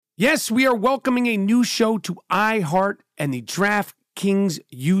Yes, we are welcoming a new show to iHeart and the DraftKings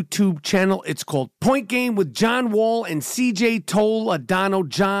YouTube channel. It's called Point Game with John Wall and CJ Toledano.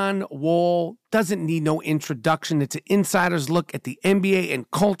 John Wall doesn't need no introduction. It's an insider's look at the NBA and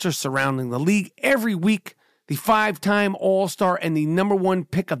culture surrounding the league. Every week, the five-time All-Star and the number one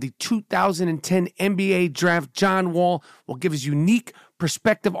pick of the 2010 NBA Draft, John Wall, will give his unique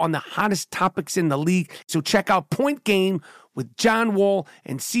perspective on the hottest topics in the league. So check out Point Game with John Wall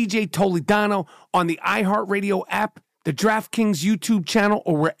and CJ Toledano on the iHeartRadio app, the DraftKings YouTube channel,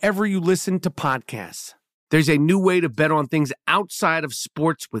 or wherever you listen to podcasts. There's a new way to bet on things outside of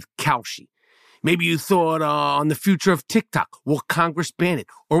sports with Kalshi. Maybe you thought on the future of TikTok. Will Congress ban it?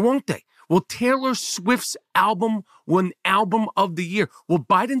 Or won't they? Will Taylor Swift's album win Album of the Year? Will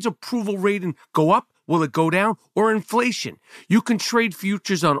Biden's approval rating go up? Will it go down? Or inflation? You can trade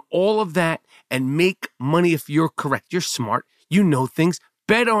futures on all of that and make money if you're correct. You're smart. You know things.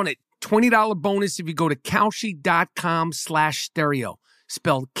 Bet on it. $20 bonus if you go to Kalshi.com/stereo.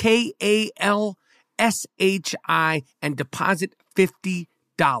 Spelled Kalshi and deposit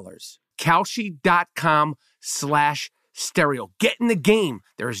 $50. Kalshi.com/stereo. Get in the game.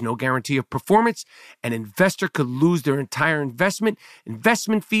 There is no guarantee of performance. An investor could lose their entire investment.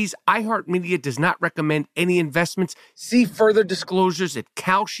 Investment fees. iHeartMedia does not recommend any investments. See further disclosures at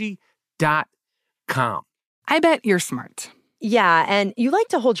Kalshi.com. I bet you're smart. Yeah, and you like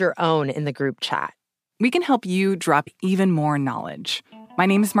to hold your own in the group chat. We can help you drop even more knowledge. My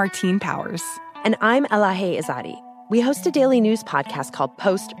name is Martine Powers. And I'm Elahe Izadi. We host a daily news podcast called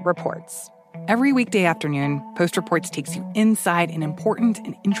Post Reports. Every weekday afternoon, Post Reports takes you inside an important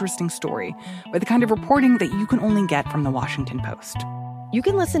and interesting story with the kind of reporting that you can only get from the Washington Post. You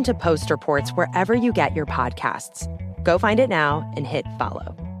can listen to Post Reports wherever you get your podcasts. Go find it now and hit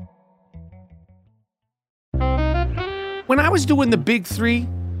follow. When I was doing the Big Three,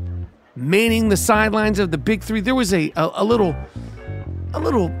 manning the sidelines of the Big Three, there was a little,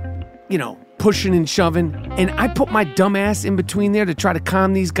 pushing and shoving, and I put my dumb ass in between there to try to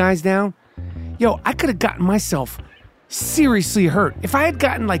calm these guys down. Yo, I could have gotten myself seriously hurt. If I had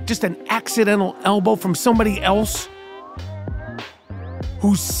gotten just an accidental elbow from somebody else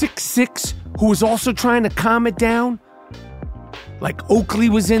who's 6'6", who was also trying to calm it down, like Oakley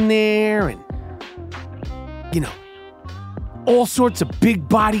was in there and, all sorts of big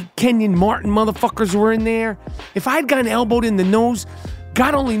body Kenyon Martin motherfuckers were in there. If I had gotten elbowed in the nose,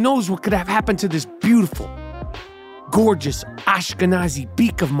 God only knows what could have happened to this beautiful, gorgeous Ashkenazi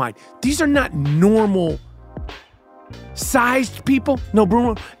beak of mine. These are not normal sized people. No,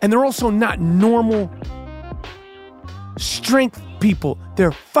 Bruno. And they're also not normal strength people.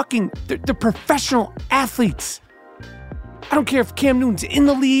 They're professional athletes. I don't care if Cam Newton's in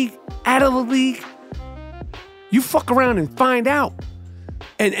the league, out of the league. You fuck around and find out.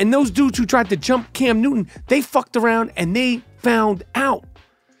 And those dudes who tried to jump Cam Newton, they fucked around and they found out.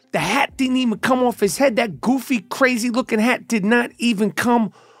 The hat didn't even come off his head. That goofy, crazy-looking hat did not even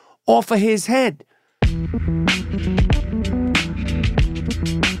come off of his head.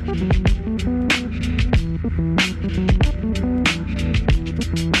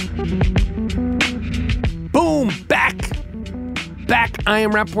 Boom, back. I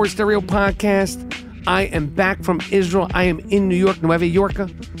Am Rapport Stereo Podcast. I am back from Israel. I am in New York, Nueva Yorka.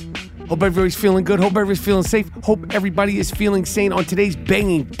 Hope everybody's feeling good. Hope everybody's feeling safe. Hope everybody is feeling sane on today's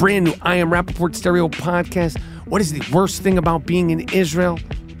banging, brand new I Am Rapport Stereo Podcast. What is the worst thing about being in Israel?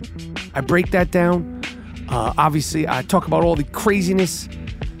 I break that down. Obviously, I talk about all the craziness,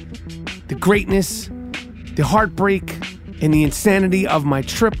 the greatness, the heartbreak, and the insanity of my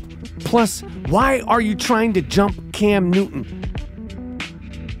trip. Plus, why are you trying to jump Cam Newton?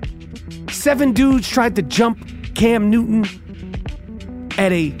 7 dudes tried to jump Cam Newton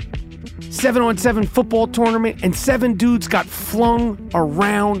at a 7-on-7 football tournament, and 7 dudes got flung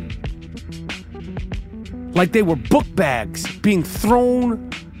around like they were book bags being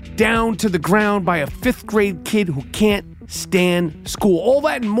thrown down to the ground by a 5th grade kid who can't stand school. All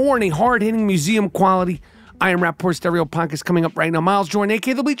that and more in a hard-hitting museum quality I Am Rapport Stereo Podcast coming up right now. Miles Jordan,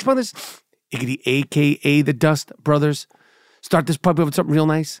 a.k.a. the Bleach Brothers, a.k.a. the Dust Brothers. Start this puppy off with something real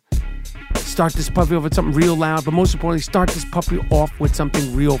nice. Start this puppy off with something real loud, but most importantly, start this puppy off with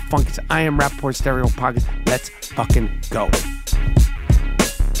something real funky. It's I Am Rapport Stereo Podcast. Let's fucking go.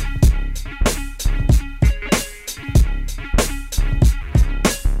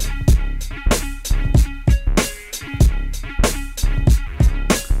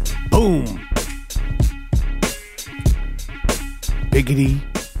 Boom. Biggity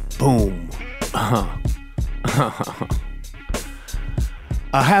boom.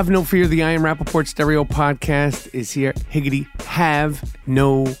 Have no fear, the I Am Rappaport Stereo Podcast is here. Higgity, have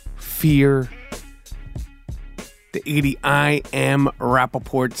no fear. The Iggy I Am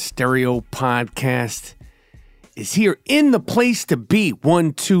Rappaport Stereo Podcast is here in the place to be.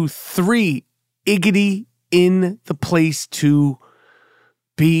 1, 2, 3. Iggity in the place to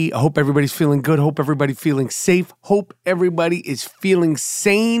be. I hope everybody's feeling good. Hope everybody's feeling safe. Hope everybody is feeling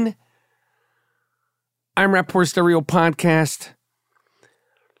sane. I'm Rappaport Stereo Podcast.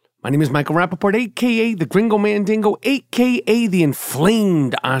 My name is Michael Rappaport, a.k.a. the Gringo Mandingo, a.k.a. the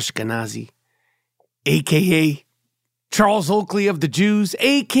Inflamed Ashkenazi, a.k.a. Charles Oakley of the Jews,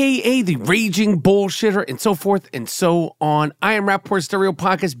 a.k.a. the Raging Bullshitter, and so forth and so on. I am Rappaport Stereo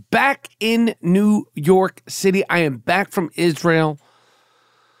Podcast, back in New York City. I am back from Israel.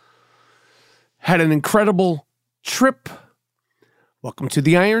 Had an incredible trip. Welcome to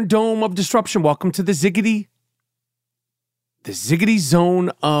the Iron Dome of Disruption. Welcome to the ziggity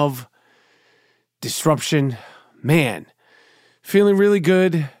zone of disruption. Man, feeling really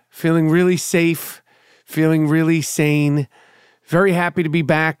good, feeling really safe, feeling really sane. Very happy to be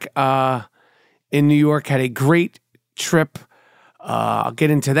back in New York. Had a great trip. I'll get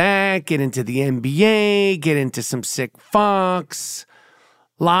into that, get into the NBA, get into some sick fucks.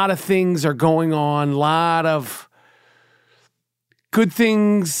 A lot of things are going on, a lot of good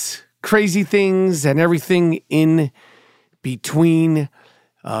things, crazy things, and everything in between.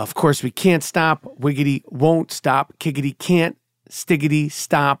 Of course, we can't stop. Wiggity won't stop. Kiggity can't. Stiggity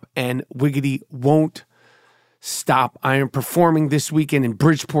stop. And Wiggity won't stop. I am performing this weekend in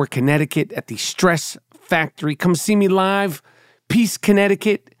Bridgeport, Connecticut at the Stress Factory. Come see me live. Peace,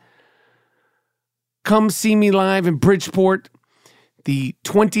 Connecticut. Come see me live in Bridgeport. The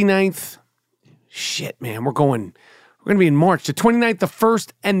 29th. Shit, man. We're going to be in March. The 29th, the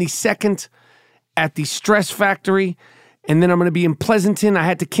 1st, and the 2nd at the Stress Factory. And then I'm going to be in Pleasanton. I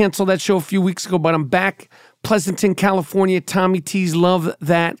had to cancel that show a few weeks ago, but I'm back. Pleasanton, California. Tommy T's, love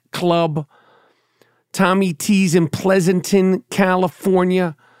that club. Tommy T's in Pleasanton,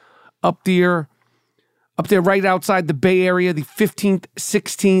 California. Up there right outside the Bay Area, the 15th,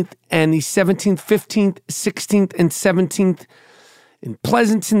 16th, and the 17th, 15th, 16th, and 17th in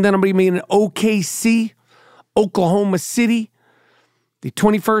Pleasanton. Then I'm going to be in OKC, Oklahoma City, the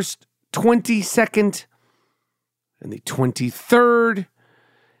 21st, 22nd, and the 23rd.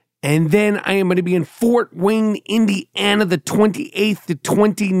 And then I am going to be in Fort Wayne, Indiana, the 28th, the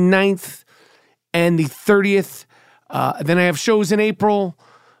 29th, and the 30th. Then I have shows in April.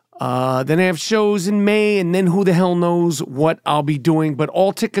 Then I have shows in May. And then who the hell knows what I'll be doing. But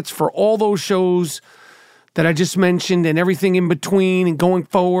all tickets for all those shows that I just mentioned and everything in between and going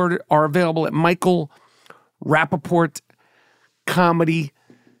forward are available at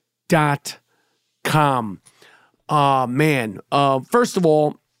michaelrappaportcomedy.com. Man. First of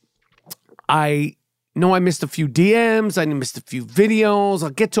all, I know I missed a few DMs. I missed a few videos.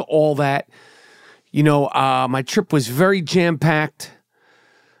 I'll get to all that. You know, my trip was very jam-packed.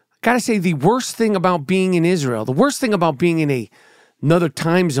 Gotta say, the worst thing about being in Israel, the worst thing about being in another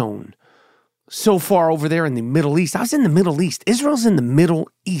time zone so far over there in the Middle East, I was in the Middle East. Israel's in the Middle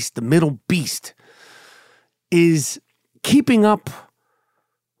East, the Middle Beast, is keeping up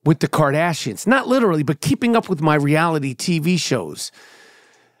with the Kardashians. Not literally, but keeping up with my reality TV shows.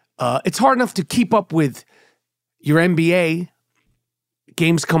 It's hard enough to keep up with your NBA.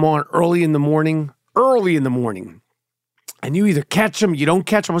 Games come on early in the morning. And you either catch them, you don't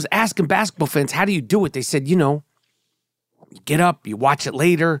catch them. I was asking basketball fans, how do you do it? They said, you get up, you watch it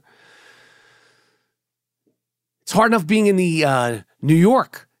later. It's hard enough being in the New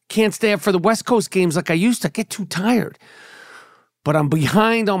York. Can't stay up for the West Coast games like I used to. I get too tired. But I'm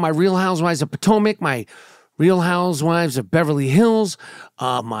behind on my Real Housewives of Potomac, my Real Housewives of Beverly Hills,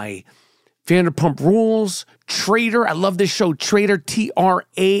 my Vanderpump Rules, Traitor. I love this show, Traitor, Traitor.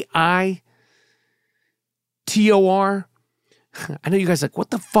 I know you guys are like, what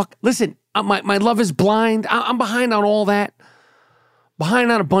the fuck? Listen, my Love is Blind. I'm behind on all that.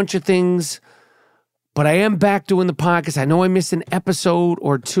 Behind on a bunch of things. But I am back doing the podcast. I know I missed an episode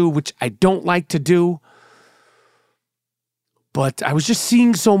or two, which I don't like to do. But I was just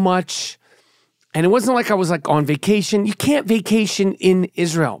seeing so much. And it wasn't like I was like on vacation. You can't vacation in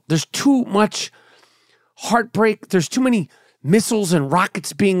Israel. There's too much heartbreak. There's too many missiles and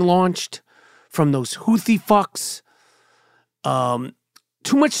rockets being launched from those Houthi fucks.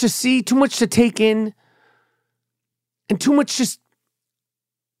 Too much to see, too much to take in, and too much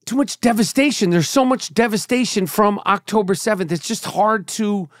devastation. There's so much devastation from October 7th. It's just hard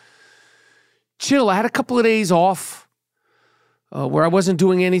to chill. I had a couple of days off where I wasn't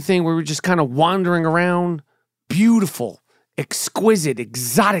doing anything. We were just kind of wandering around. Beautiful, exquisite,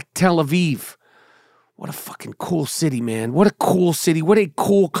 exotic Tel Aviv. What a fucking cool city, man. What a cool city. What a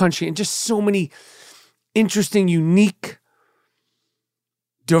cool country. And just so many interesting, unique,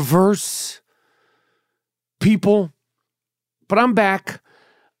 diverse people. But I'm back.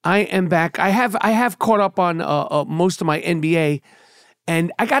 I am back. I have caught up on most of my NBA.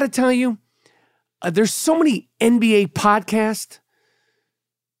 And I got to tell you, there's so many NBA podcasts,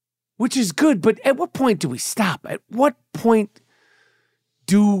 which is good. But at what point do we stop? At what point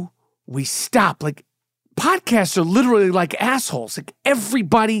do we stop? Like, podcasts are literally like assholes. Like,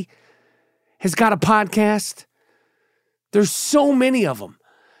 everybody has got a podcast. There's so many of them.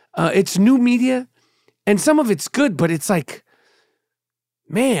 It's new media, and some of it's good, but it's like,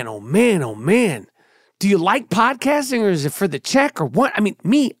 man, oh man, oh man. Do you like podcasting, or is it for the check, or what? I mean,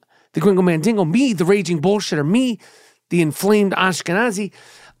 me, the Gringo Mandingo, me, the raging bullshitter, me, the inflamed Ashkenazi,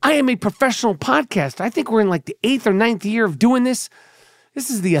 I am a professional podcaster. I think we're in like the 8th or 9th year of doing this. This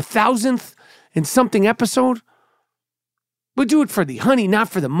is the 1,000th and something episode. We do it for the honey, not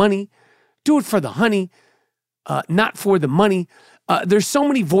for the money. Do it for the honey, not for the money. There's so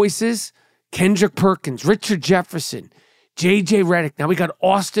many voices. Kendrick Perkins, Richard Jefferson, J.J. Redick. Now we got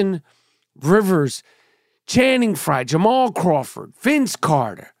Austin Rivers, Channing Frye, Jamal Crawford, Vince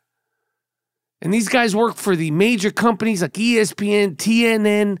Carter. And these guys work for the major companies like ESPN,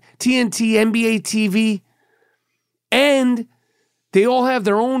 TNN, TNT, NBA TV. And they all have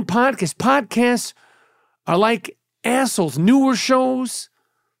their own podcasts. Podcasts are like assholes. Newer shows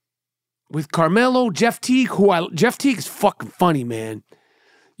with Carmelo, Jeff Teague, Jeff Teague is fucking funny, man.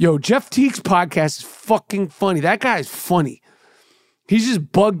 Yo, Jeff Teague's podcast is fucking funny. That guy is funny. He's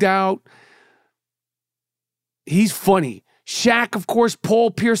just bugged out. He's funny. Shaq, of course,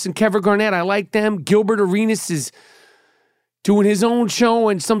 Paul Pierce and Kevin Garnett. I like them. Gilbert Arenas is doing his own show,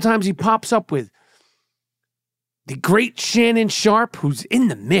 and sometimes he pops up with the great Shannon Sharp, who's in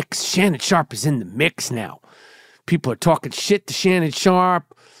the mix. Shannon Sharp is in the mix now. People are talking shit to Shannon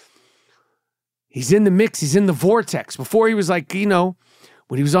Sharp. He's in the mix. He's in the vortex. Before he was like, you know,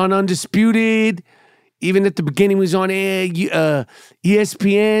 when he was on Undisputed, even at the beginning he was on ESPN.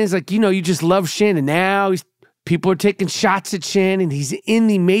 It's like, you know, you just love Shannon. Now people are taking shots at Shannon. He's in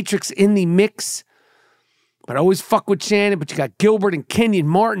the matrix, in the mix. But I always fuck with Shannon. But you got Gilbert and Kenyon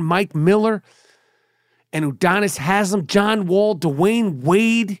Martin, Mike Miller, and Udonis Haslem, John Wall, Dwayne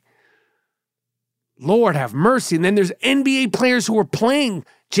Wade. Lord have mercy. And then there's NBA players who are playing.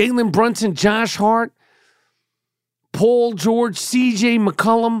 Jalen Brunson, Josh Hart, Paul George, CJ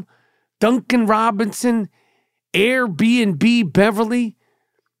McCollum, Duncan Robinson, Airbnb Beverly,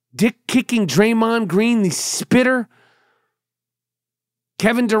 Dick kicking Draymond Green, the spitter,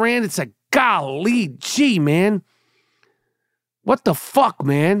 Kevin Durant. It's like, golly gee, man. What the fuck,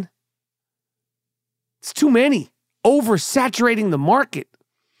 man? It's too many. Oversaturating the market.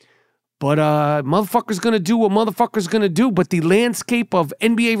 But motherfucker's going to do what motherfucker's going to do. But the landscape of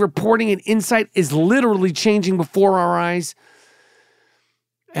NBA reporting and insight is literally changing before our eyes.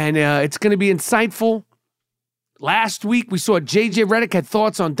 And it's going to be insightful. Last week, we saw J.J. Redick had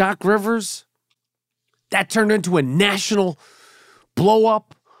thoughts on Doc Rivers. That turned into a national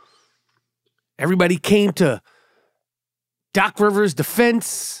blow-up. Everybody came to Doc Rivers'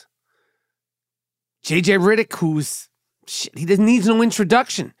 defense. J.J. Redick, he needs no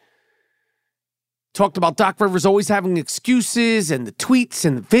introduction. Talked about Doc Rivers always having excuses, and the tweets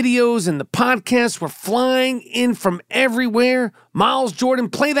and the videos and the podcasts were flying in from everywhere. Miles Jordan,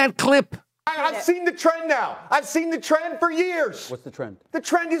 play that clip. I've seen the trend now. I've seen the trend for years. What's the trend? The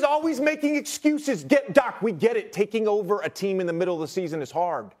trend is always making excuses. Doc, we get it. Taking over a team in the middle of the season is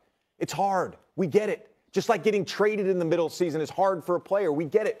hard. It's hard. We get it. Just like getting traded in the middle of the season is hard for a player. We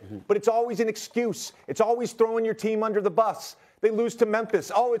get it. But it's always an excuse. It's always throwing your team under the bus. They lose to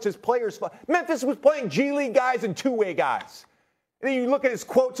Memphis. Oh, it's his players' fault. Memphis was playing G League guys and two-way guys. And then you look at his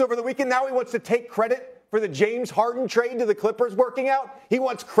quotes over the weekend. Now he wants to take credit for the James Harden trade to the Clippers working out. He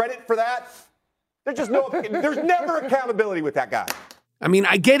wants credit for that. There's never accountability with that guy. I mean,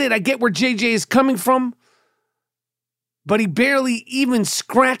 I get it. I get where JJ is coming from. But he barely even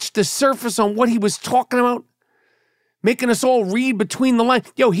scratched the surface on what he was talking about. Making us all read between the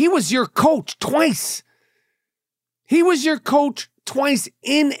lines. Yo, he was your coach twice. He was your coach twice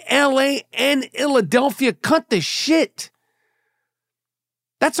in L.A. and Philadelphia. Cut the shit.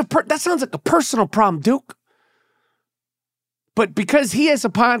 That sounds like a personal problem, Duke. But because he has a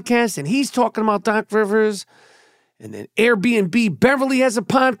podcast and he's talking about Doc Rivers, and then Airbnb Beverly has a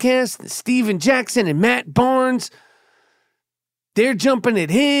podcast, and Steven Jackson and Matt Barnes, they're jumping at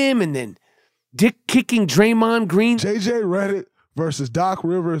him, and then Dick kicking Draymond Green. J.J. Redick versus Doc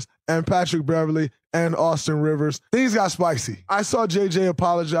Rivers and Patrick Beverly and Austin Rivers. Things got spicy. I saw J.J.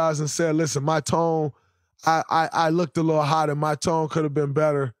 apologize and said, listen, my tone I looked a little hot and my tone could have been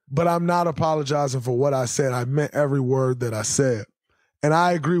better, but I'm not apologizing for what I said. I meant every word that I said. And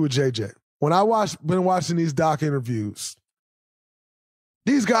I agree with JJ. When been watching these Doc interviews,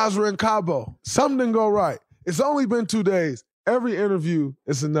 these guys were in Cabo. Something didn't go right. It's only been 2 days. Every interview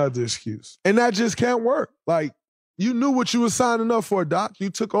is another excuse. And that just can't work. Like, you knew what you were signing up for, Doc.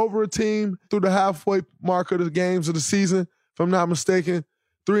 You took over a team through the halfway mark of the games of the season, if I'm not mistaken,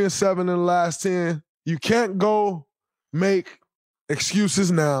 3-7 in the last 10. You can't go make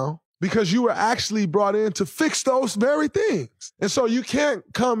excuses now because you were actually brought in to fix those very things. And so you can't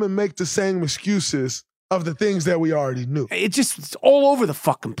come and make the same excuses of the things that we already knew. It's all over the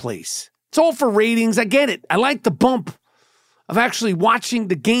fucking place. It's all for ratings. I get it. I like the bump of actually watching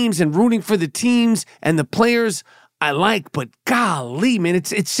the games and rooting for the teams and the players I like, but golly, man,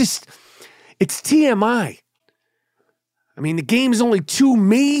 it's TMI. I mean, the game is only 2,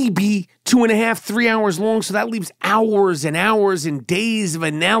 maybe 2.5, 3 hours long, so that leaves hours and hours and days of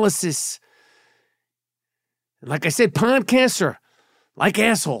analysis. And like I said, podcasts are like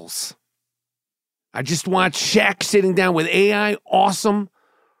assholes. I just watched Shaq sitting down with AI, awesome,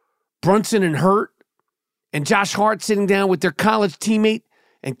 Brunson and Hurt, and Josh Hart sitting down with their college teammate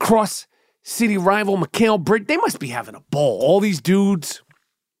and cross-city rival Mikal Bridges. They must be having a ball. All these dudes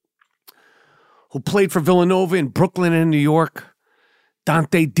who played for Villanova in Brooklyn and New York,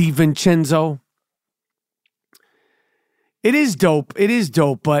 Dante DiVincenzo. It is dope,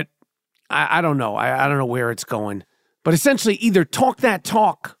 but I don't know. I don't know where it's going. But essentially, either talk that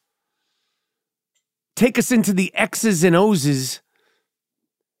talk, take us into the X's and O's.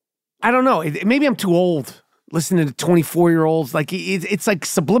 I don't know. Maybe I'm too old listening to 24-year-olds. Like, it's like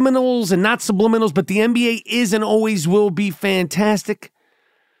subliminals and not subliminals, but the NBA is and always will be fantastic.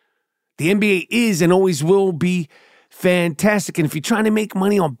 The NBA is and always will be fantastic. And if you're trying to make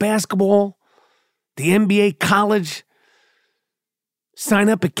money on basketball, the NBA, college, sign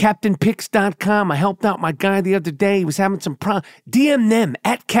up at CaptainPicks.com. I helped out my guy the other day. He was having some problems. DM them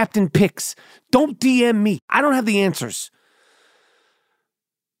at Captain Picks. Don't DM me. I don't have the answers.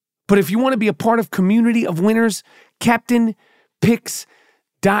 But if you want to be a part of community of winners,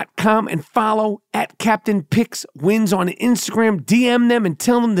 CaptainPicks.com and follow at Captain Picks Wins on Instagram. DM them and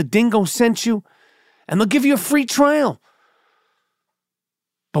tell them the dingo sent you, and they'll give you a free trial.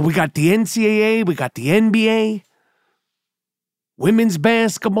 But we got the NCAA, we got the NBA, women's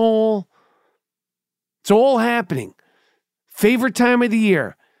basketball. It's all happening. Favorite time of the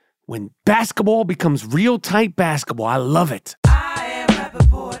year, when basketball becomes real tight basketball. I love it. I am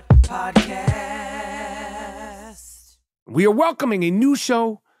Rappaport Podcast. We are welcoming a new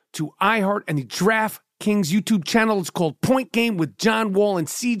show to iHeart and the DraftKings YouTube channel. It's called Point Game with John Wall and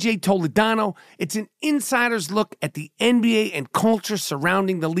CJ Toledano. It's an insider's look at the NBA and culture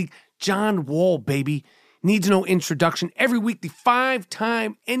surrounding the league. John Wall, baby, needs no introduction. Every week, the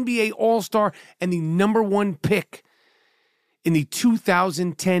 5-time NBA All-Star and the #1 pick in the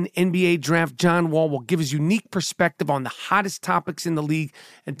 2010 NBA Draft, John Wall will give his unique perspective on the hottest topics in the league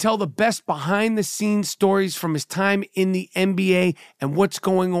and tell the best behind-the-scenes stories from his time in the NBA and what's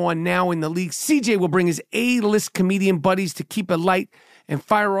going on now in the league. CJ will bring his A-list comedian buddies to keep it light and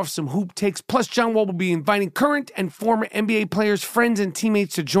fire off some hoop takes. Plus, John Wall will be inviting current and former NBA players, friends, and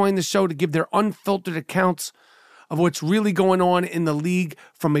teammates to join the show to give their unfiltered accounts of what's really going on in the league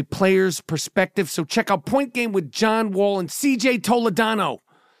from a player's perspective. So check out Point Game with John Wall and CJ Toledano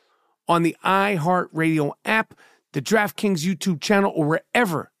on the iHeartRadio app, the DraftKings YouTube channel, or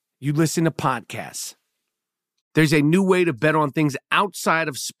wherever you listen to podcasts. There's a new way to bet on things outside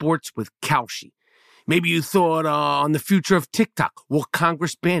of sports with Kalshi. Maybe you thought on the future of TikTok. Will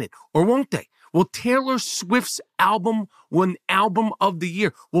Congress ban it? Or won't they? Will Taylor Swift's album win Album of the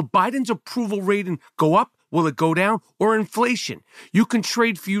Year? Will Biden's approval rating go up? Will it go down? Or inflation? You can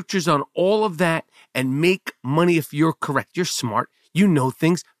trade futures on all of that and make money if you're correct. You're smart. You know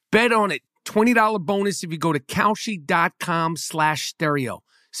things. Bet on it. $20 bonus if you go to Kalshi.com/stereo.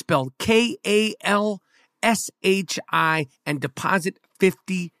 Spelled Kalshi and deposit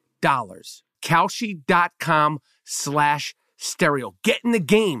 $50. Kalshi.com/stereo. Get in the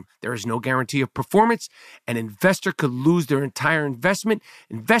game. There is no guarantee of performance. An investor could lose their entire investment.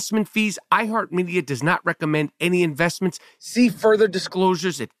 Investment fees. iHeartMedia does not recommend any investments. See further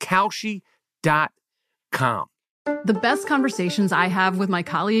disclosures at Kalshi.com. The best conversations I have with my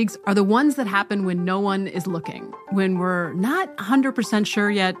colleagues are the ones that happen when no one is looking, when we're not 100% sure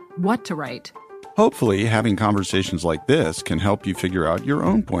yet what to write. Hopefully, having conversations like this can help you figure out your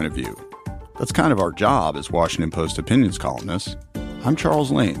own point of view. That's kind of our job as Washington Post opinions columnists. I'm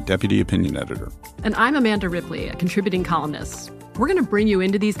Charles Lane, Deputy Opinion Editor. And I'm Amanda Ripley, a contributing columnist. We're going to bring you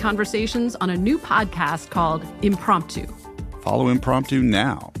into these conversations on a new podcast called Impromptu. Follow Impromptu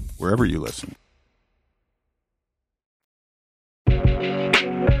now, wherever you listen.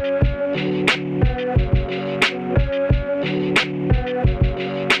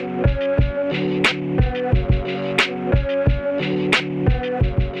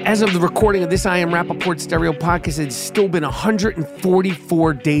 As of the recording of this I Am Rappaport Stereo podcast, it's still been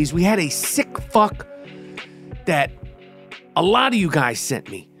 144 days. We had a sick fuck that a lot of you guys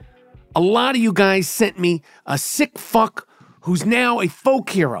sent me. A lot of you guys sent me a sick fuck who's now a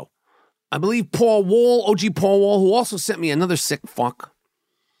folk hero. I believe Paul Wall, OG Paul Wall, who also sent me another sick fuck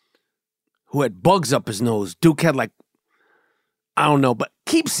who had bugs up his nose. Duke had like, I don't know, but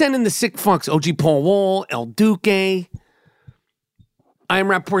keep sending the sick fucks. OG Paul Wall, El Duque, I Am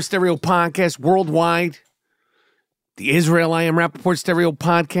Rappaport Stereo Podcast worldwide, the Israel I Am Rappaport Stereo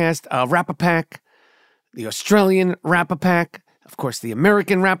Podcast, Rap-A-Pack, the Australian Rap-A-Pack, of course, the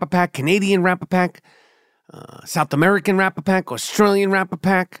American Rap-A-Pack, Canadian Rap-A-Pack, South American Rap-A-Pack, Australian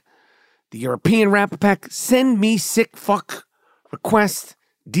Rap-A-Pack, the European Rap-A-Pack. Send me sick fuck requests,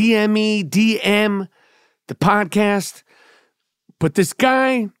 DM me, DM the podcast. But this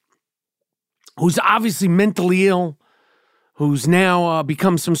guy who's obviously mentally ill, who's now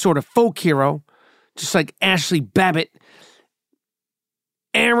become some sort of folk hero, just like Ashley Babbitt,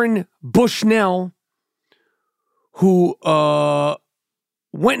 Aaron Bushnell, who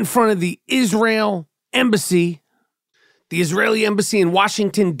went in front of the Israeli embassy in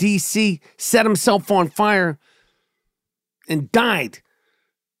Washington, D.C., set himself on fire and died.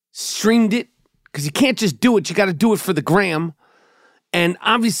 Streamed it, because you can't just do it. You got to do it for the gram. And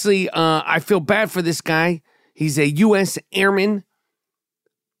obviously, I feel bad for this guy. He's a U.S. airman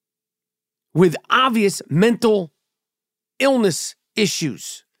with obvious mental illness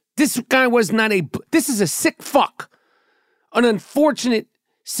issues. This guy was not this is a sick fuck. An unfortunate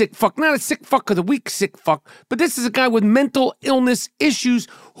sick fuck. Not a sick fuck of the week sick fuck, but this is a guy with mental illness issues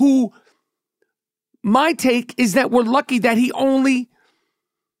who, my take is that we're lucky that he only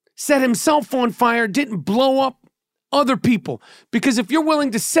set himself on fire, didn't blow up other people. Because if you're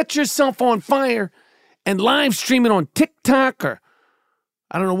willing to set yourself on fire and live stream it on TikTok, or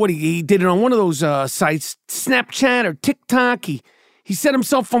I don't know what he did it on one of those sites, Snapchat or TikTok. He set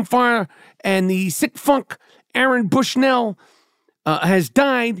himself on fire, and the sick fuck Aaron Bushnell has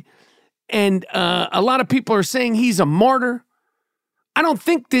died, and a lot of people are saying he's a martyr. I don't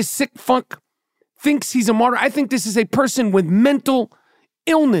think this sick fuck thinks he's a martyr. I think this is a person with mental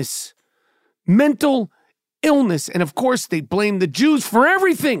illness. Mental illness. And of course, they blame the Jews for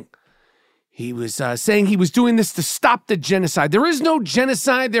everything. He was saying he was doing this to stop the genocide. There is no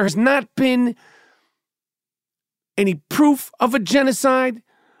genocide. There has not been any proof of a genocide.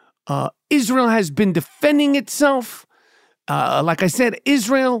 Israel has been defending itself. Like I said,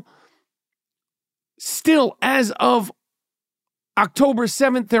 Israel still, as of October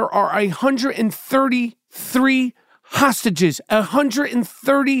 7th, there are 133 hostages.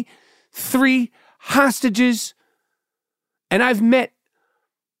 133 hostages. And I've met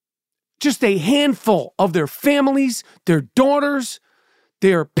just a handful of their families, their daughters,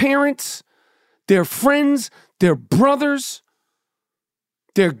 their parents, their friends, their brothers,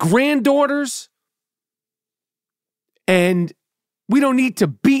 their granddaughters. And we don't need to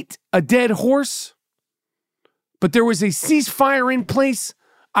beat a dead horse, but there was a ceasefire in place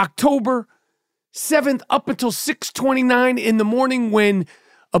October 7th up until 6:29 in the morning, when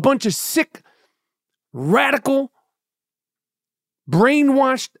a bunch of sick, radical,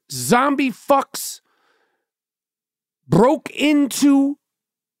 brainwashed zombie fucks broke into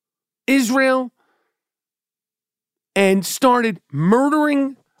Israel and started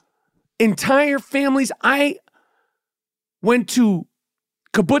murdering entire families. I went to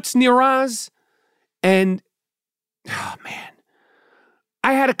Kibbutz Niraz, and oh man,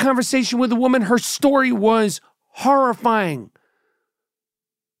 I had a conversation with a woman. Her story was horrifying.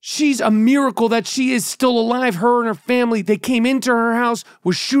 She's a miracle that she is still alive. Her and her family, they came into her house,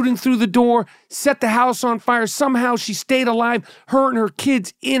 was shooting through the door, set the house on fire. Somehow she stayed alive. Her and her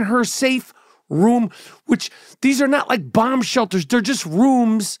kids in her safe room, which these are not like bomb shelters. They're just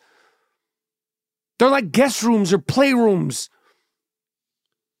rooms. They're like guest rooms or playrooms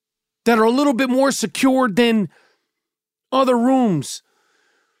that are a little bit more secured than other rooms.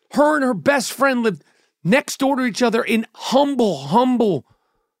 Her and her best friend lived next door to each other in humble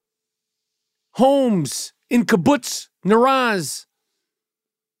homes in Kibbutz Niraz.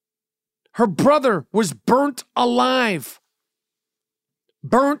 Her brother was burnt alive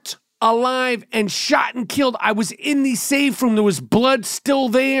and shot and killed. I was in the safe room. There was blood still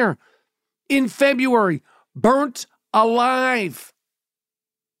there in February. Burnt alive.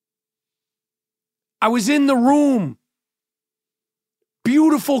 I was in the room.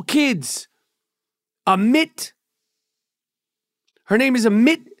 Beautiful kids. Amit. Her name is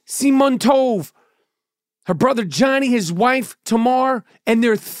Amit Simontov. Her brother Johnny, his wife Tamar, and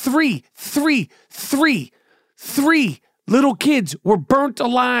their three little kids were burnt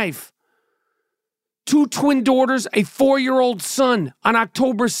alive. 2 twin daughters, a 4-year-old son on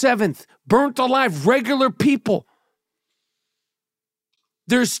October 7th, burnt alive, regular people.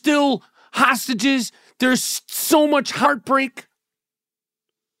 There's still hostages. There's so much heartbreak.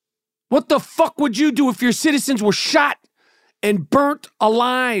 What the fuck would you do if your citizens were shot and burnt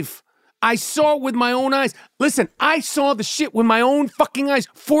alive? I saw it with my own eyes. Listen, I saw the shit with my own fucking eyes,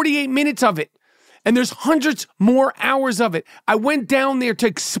 48 minutes of it. And there's hundreds more hours of it. I went down there to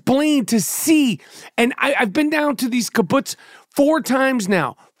explain, to see. And I've been down to these kibbutz 4 times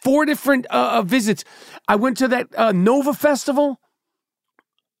now, 4 different visits. I went to that Nova Festival.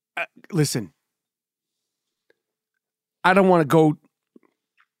 Listen, I don't want to go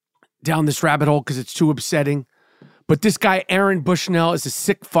down this rabbit hole because it's too upsetting. But this guy, Aaron Bushnell, is a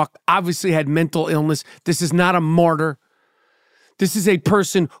sick fuck, obviously had mental illness. This is not a martyr. This is a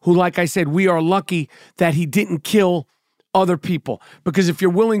person who, like I said, we are lucky that he didn't kill other people. Because if you're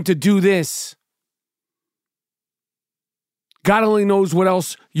willing to do this, God only knows what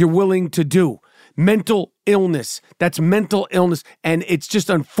else you're willing to do. Mental illness. That's mental illness. And it's just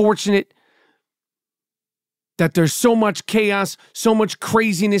unfortunate that there's so much chaos, so much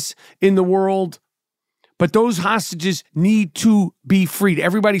craziness in the world. But those hostages need to be freed.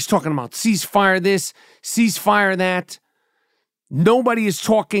 Everybody's talking about ceasefire this, ceasefire that. Nobody is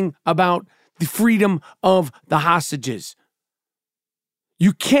talking about the freedom of the hostages.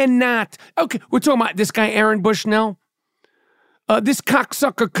 You cannot. Okay, we're talking about this guy, Aaron Bushnell. This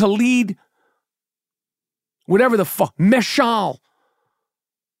cocksucker, Khalid, whatever the fuck, Meshal,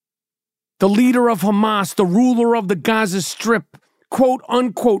 the leader of Hamas, the ruler of the Gaza Strip, quote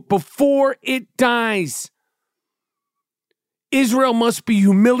unquote, before it dies, Israel must be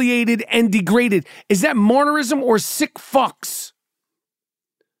humiliated and degraded. Is that martyrism or sick fucks?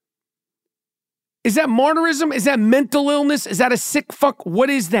 Is that martyrism? Is that mental illness? Is that a sick fuck? What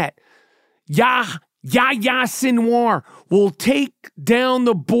is that? Yahya Sinwar will take down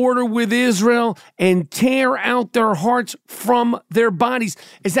the border with Israel and tear out their hearts from their bodies.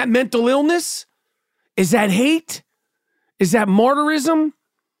 Is that mental illness? Is that hate? Is that martyrism?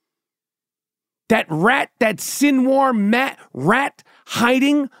 That rat, that Sinwar rat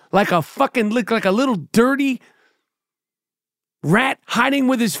hiding like a fucking, like a little dirty rat hiding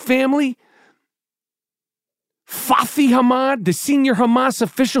with his family? Fathi Hamad, the senior Hamas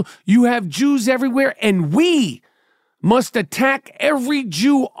official, you have Jews everywhere, and we must attack every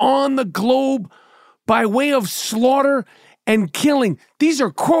Jew on the globe by way of slaughter and killing. These are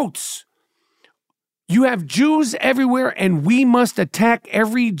quotes. You have Jews everywhere, and we must attack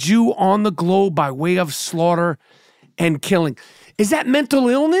every Jew on the globe by way of slaughter and killing. Is that mental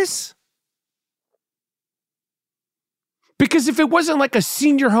illness? Because if it wasn't like a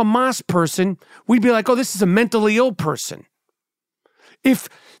senior Hamas person, we'd be like, oh, this is a mentally ill person. If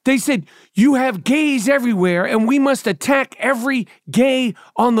they said, you have gays everywhere and we must attack every gay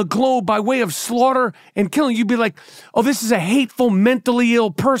on the globe by way of slaughter and killing, you'd be like, oh, this is a hateful, mentally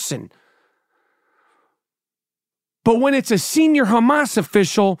ill person. But when it's a senior Hamas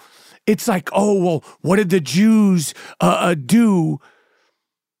official, it's like, oh, well, what did the Jews do?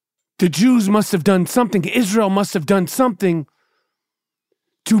 The Jews must have done something. Israel must have done something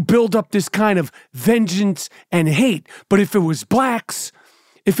to build up this kind of vengeance and hate. But if it was blacks,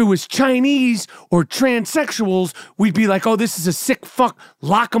 if it was Chinese or transsexuals, we'd be like, oh, this is a sick fuck.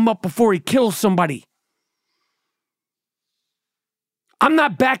 Lock him up before he kills somebody. I'm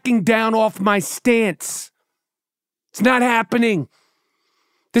not backing down off my stance. It's not happening.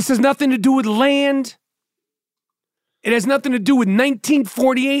 This has nothing to do with land. It has nothing to do with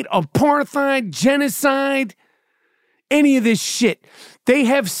 1948, apartheid, genocide, any of this shit. They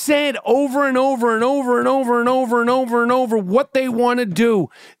have said over and over and over and over and over and over and over what they want to do.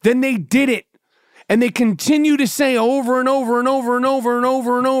 Then they did it. And they continue to say over and over and over and over and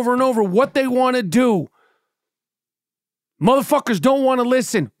over and over and over what they want to do. Motherfuckers don't want to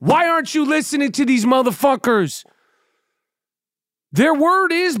listen. Why aren't you listening to these motherfuckers? Their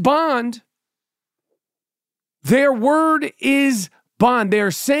word is bond. Their word is bond.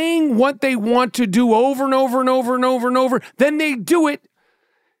 They're saying what they want to do over and over and over and over and over. Then they do it.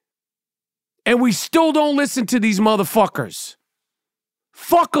 And we still don't listen to these motherfuckers.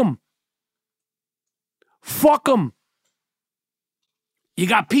 Fuck them. Fuck them. You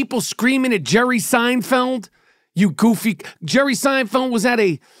got people screaming at Jerry Seinfeld. You goofy. Jerry Seinfeld was at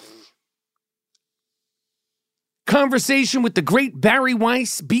a conversation with the great Barry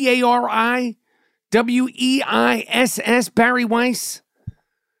Weiss, Bariwiss, Barry Weiss,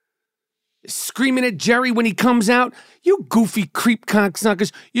 screaming at Jerry when he comes out. You goofy creep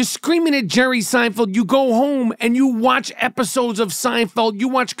cocksuckers. You're screaming at Jerry Seinfeld. You go home and you watch episodes of Seinfeld. You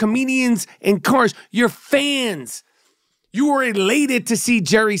watch comedians in cars. You're fans. You were elated to see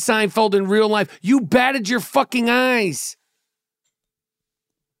Jerry Seinfeld in real life. You batted your fucking eyes.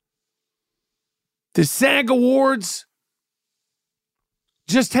 The SAG Awards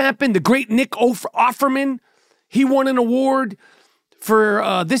just happened. The great Nick Offerman, he won an award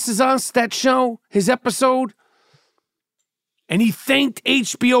for This Is Us, that show, his episode. And he thanked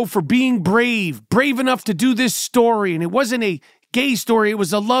HBO for being brave enough to do this story. And it wasn't a gay story, it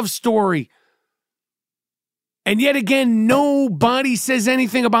was a love story. And yet again, nobody says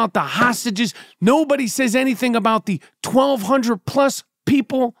anything about the hostages. Nobody says anything about the 1,200 plus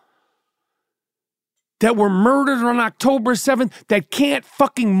people that were murdered on October 7th that can't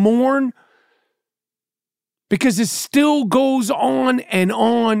fucking mourn. Because it still goes on and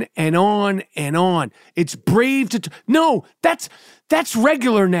on and on and on. It's brave to... No, that's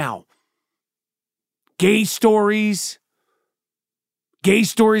regular now. Gay stories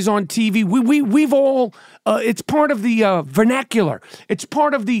on TV. We've all... it's part of the vernacular. It's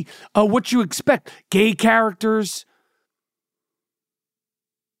part of the what you expect. Gay characters.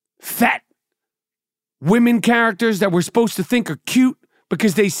 Fat women characters that we're supposed to think are cute.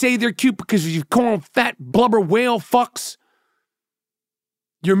 Because they say they're cute because you call them fat blubber whale fucks.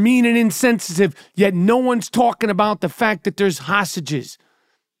 You're mean and insensitive, yet no one's talking about the fact that there's hostages.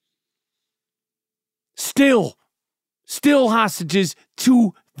 Still hostages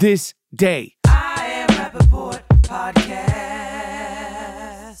to this day. I Am Rappaport Podcast.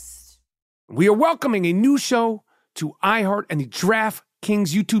 We are welcoming a new show to iHeart and the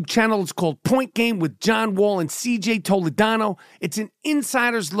DraftKings YouTube channel. It's called Point Game with John Wall and CJ Toledano. It's an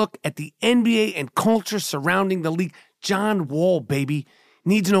insider's look at the NBA and culture surrounding the league. John Wall, baby,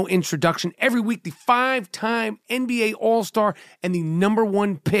 needs no introduction. Every week, the 5-time NBA All-Star and the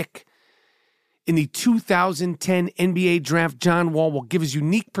 #1 pick in the 2010 NBA Draft, John Wall will give his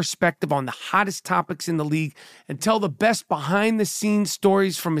unique perspective on the hottest topics in the league and tell the best behind-the-scenes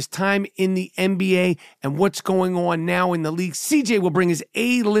stories from his time in the NBA and what's going on now in the league. CJ will bring his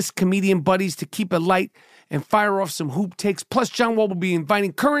A-list comedian buddies to keep it light and fire off some hoop takes. Plus, John Wall will be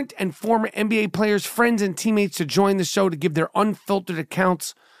inviting current and former NBA players, friends, and teammates to join the show to give their unfiltered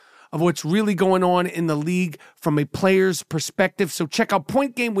accounts of what's really going on in the league from a player's perspective. So check out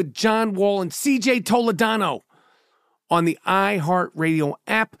Point Game with John Wall and CJ Toledano on the iHeartRadio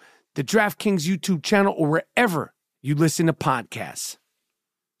app, the DraftKings YouTube channel, or wherever you listen to podcasts.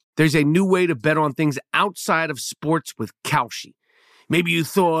 There's a new way to bet on things outside of sports with Kalshi. Maybe you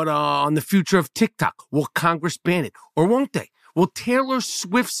thought on the future of TikTok. Will Congress ban it? Or won't they? Will Taylor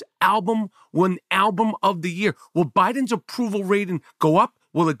Swift's album win Album of the Year? Will Biden's approval rating go up?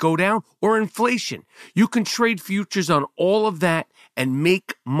 Will it go down? Or inflation? You can trade futures on all of that and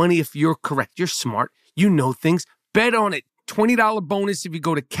make money if you're correct. You're smart. You know things. Bet on it. $20 bonus if you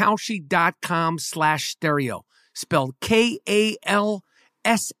go to Kalshi.com/stereo. Spelled Kalshi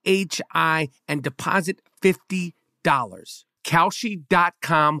and deposit $50.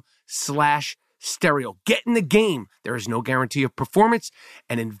 Kalshi.com/stereo. Get in the game. There is no guarantee of performance.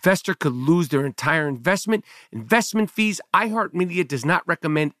 An investor could lose their entire investment. Investment fees. iHeartMedia does not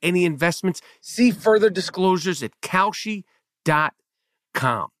recommend any investments. See further disclosures at Kalshi.com.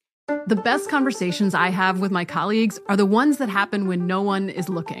 The best conversations I have with my colleagues are the ones that happen when no one is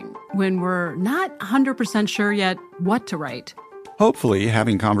looking, when we're not 100% sure yet what to write. Hopefully,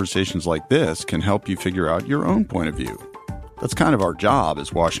 having conversations like this can help you figure out your own point of view. That's kind of our job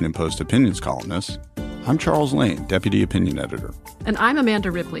as Washington Post opinions columnists. I'm Charles Lane, Deputy Opinion Editor. And I'm Amanda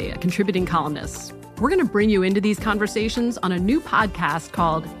Ripley, a contributing columnist. We're going to bring you into these conversations on a new podcast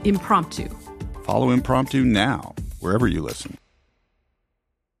called Impromptu. Follow Impromptu now, wherever you listen.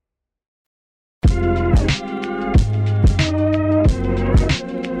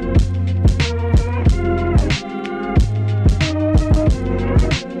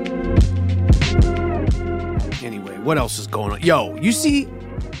 What else is going on? Yo, you see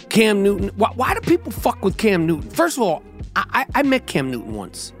Cam Newton? Why do people fuck with Cam Newton? First of all, I met Cam Newton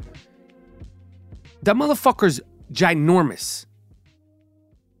once. That motherfucker's ginormous.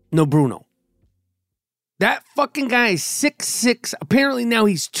 No, Bruno. That fucking guy is 6'6". Apparently now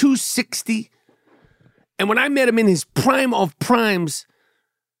he's 260. And when I met him in his prime of primes,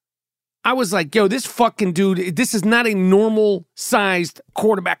 I was like, yo, this fucking dude, this is not a normal sized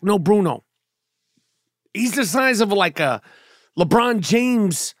quarterback. No, Bruno. He's the size of like a LeBron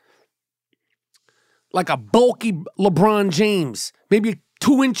James, like a bulky LeBron James, maybe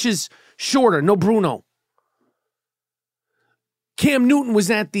 2 inches shorter. No Bruno. Cam Newton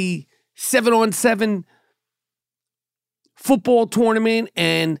was at the 7-on-7 football tournament,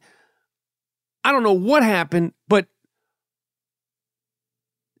 and I don't know what happened, but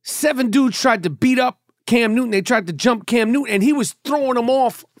 7 dudes tried to beat up Cam Newton. They tried to jump Cam Newton, and he was throwing them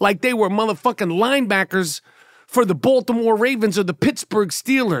off like they were motherfucking linebackers for the Baltimore Ravens or the Pittsburgh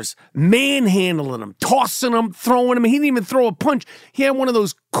Steelers, manhandling them, tossing them, throwing them. He didn't even throw a punch. He had one of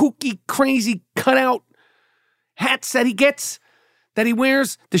those kooky, crazy cutout hats that he gets, that he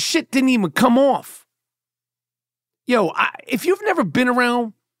wears. The shit didn't even come off. Yo, if you've never been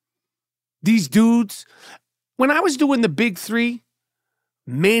around these dudes, when I was doing the Big Three,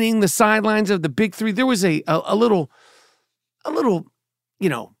 manning the sidelines of the Big Three, there was a little,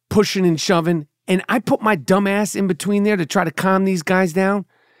 pushing and shoving, and I put my dumb ass in between there to try to calm these guys down.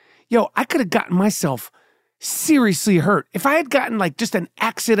 Yo, I could have gotten myself seriously hurt. If I had gotten like just an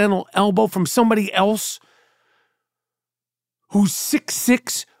accidental elbow from somebody else who's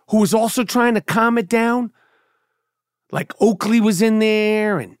 6'6", who was also trying to calm it down, like Oakley was in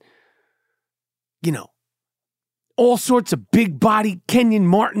there, and, all sorts of big body Kenyon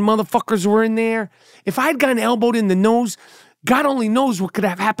Martin motherfuckers were in there. If I had gotten elbowed in the nose, God only knows what could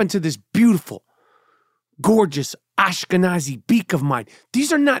have happened to this beautiful, gorgeous Ashkenazi beak of mine.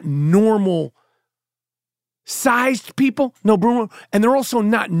 These are not normal sized people, no Bruno, and they're also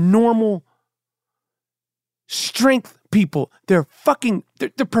not normal strength people. They're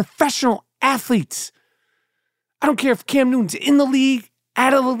professional athletes. I don't care if Cam Newton's in the league,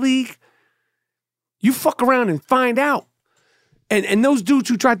 out of the league. You fuck around and find out. And those dudes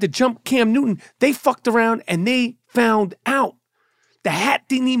who tried to jump Cam Newton, they fucked around and they found out. The hat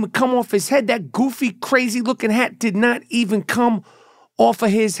didn't even come off his head. That goofy, crazy-looking hat did not even come off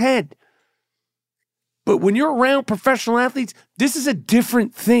of his head. But when you're around professional athletes, this is a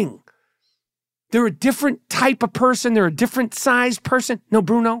different thing. They're a different type of person. They're a different size person. No,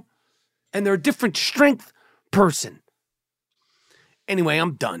 Bruno. And they're a different strength person. Anyway,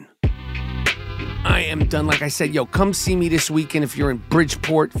 I'm done. I am done. Like I said, yo, come see me this weekend if you're in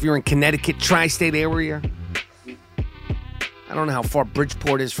Bridgeport, if you're in Connecticut, tri-state area. I don't know how far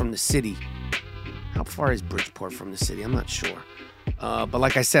Bridgeport is from the city. How far is Bridgeport from the city? I'm not sure. But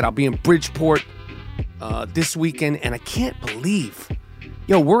like I said, I'll be in Bridgeport this weekend, and I can't believe,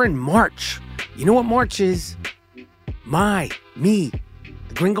 we're in March. You know what March is? Me, the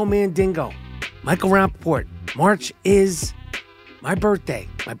Gringo Mandingo, Michael Rappaport. March is my birthday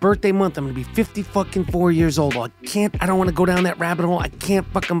month. I'm going to be 54 years old. I don't want to go down that rabbit hole. I can't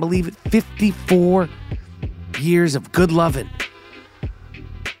fucking believe it. 54 years of good loving.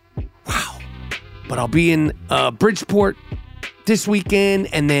 Wow. But I'll be in Bridgeport this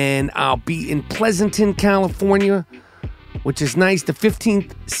weekend, and then I'll be in Pleasanton, California, which is nice, the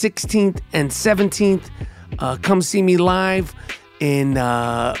 15th, 16th, and 17th. Come see me live in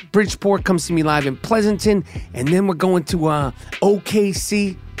Bridgeport. Come see me live in Pleasanton. And then we're going to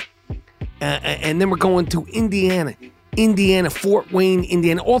OKC. And then we're going to Indiana, Fort Wayne,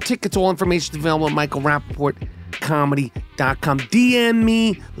 Indiana. All tickets, all information is available at michaelrappaportcomedy.com. DM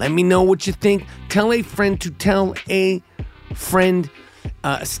me. Let me know what you think. Tell a friend to tell a friend.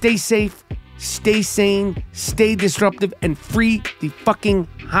 Stay safe. Stay sane. Stay disruptive. And free the fucking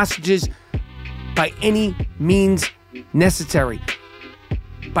hostages by any means necessary.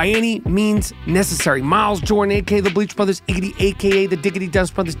 By any means necessary. Miles Jordan, a.k.a. the Bleach Brothers, Iggy, a.k.a. the Diggity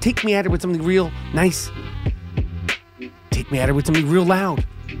Dust Brothers. Take me at it with something real nice. Take me at it with something real loud.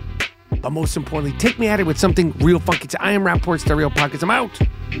 But most importantly, take me at it with something real funky. I am Rappaport Stereo Podcast. I'm out.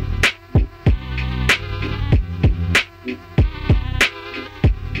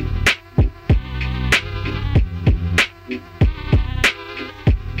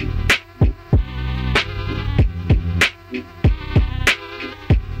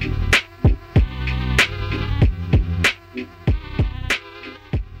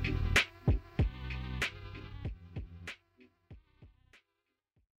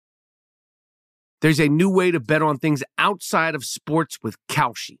 There's a new way to bet on things outside of sports with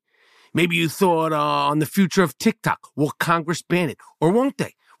Kalshi. Maybe you thought on the future of TikTok. Will Congress ban it? Or won't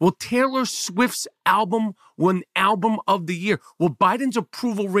they? Will Taylor Swift's album win Album of the Year? Will Biden's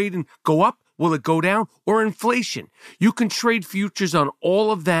approval rating go up? Will it go down? Or inflation? You can trade futures on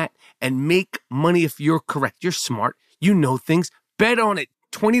all of that and make money if you're correct. You're smart. You know things. Bet on it.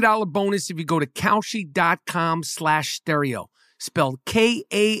 $20 bonus if you go to Kalshi.com/stereo. Spelled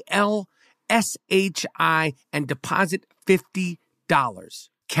KALSHI and deposit $50.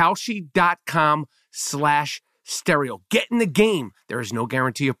 Kalshi.com/stereo. iHeartMedia.com/stereo. Get in the game. There is no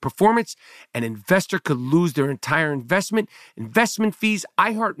guarantee of performance. An investor could lose their entire investment. Investment fees.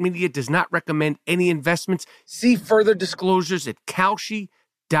 iHeartMedia does not recommend any investments. See further disclosures at Kalshi.com.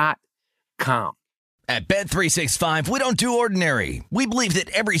 At Bet365, we don't do ordinary. We believe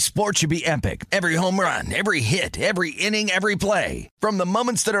that every sport should be epic. Every home run, every hit, every inning, every play. From the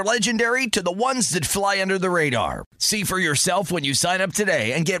moments that are legendary to the ones that fly under the radar. See for yourself when you sign up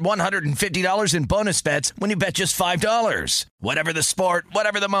today and get $150 in bonus bets when you bet just $5. Whatever the sport,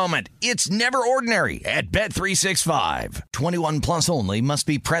 whatever the moment, it's never ordinary at Bet365. 21 plus only. Must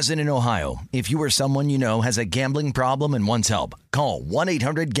be present in Ohio. If you or someone you know has a gambling problem and wants help, call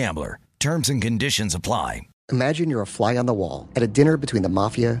 1-800-GAMBLER. Terms and conditions apply. Imagine you're a fly on the wall at a dinner between the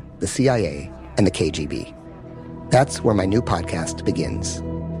mafia, the CIA, and the KGB. That's where my new podcast begins.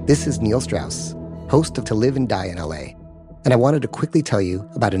 This is Neil Strauss, host of To Live and Die in LA. And I wanted to quickly tell you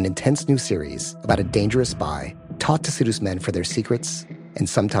about an intense new series about a dangerous spy taught to seduce men for their secrets and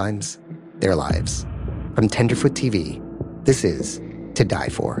sometimes their lives. From Tenderfoot TV, this is To Die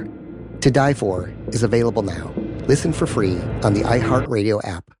For. To Die For is available now. Listen for free on the iHeartRadio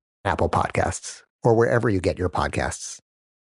app, Apple Podcasts, or wherever you get your podcasts.